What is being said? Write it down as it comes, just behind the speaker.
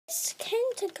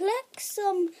came to collect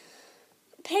some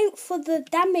paint for the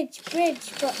damaged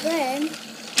bridge, but then...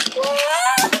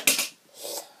 Oh,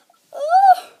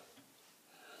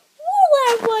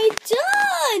 what have I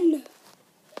done?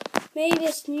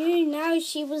 Mavis knew now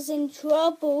she was in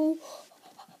trouble.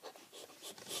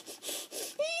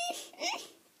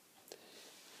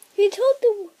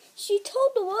 She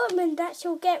told the woman that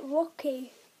she'll get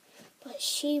Rocky, but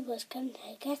she was going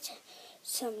to get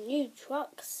some new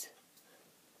trucks.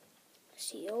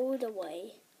 She rolled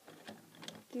away.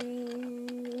 When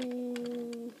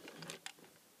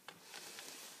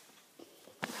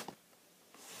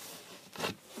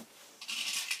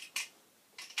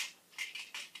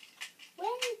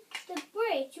the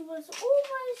bridge was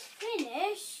almost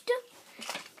finished,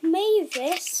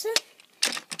 Mavis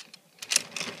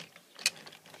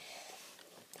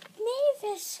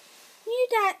knew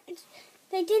that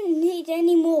they didn't need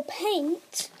any more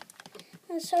paint,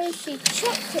 and so she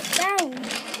chopped it down.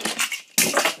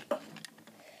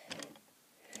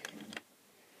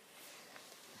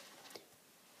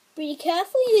 Be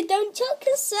careful you don't chuck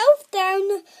yourself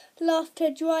down, laughed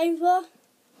the driver.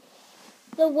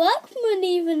 The workman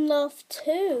even laughed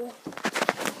too.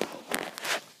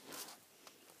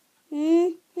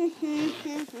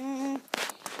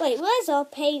 Wait, where's our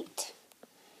paint?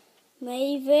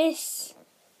 Mavis.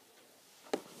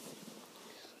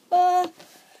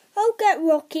 I'll get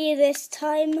Rocky this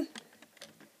time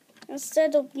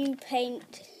instead of new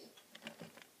paint.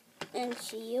 And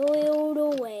she oiled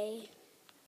away.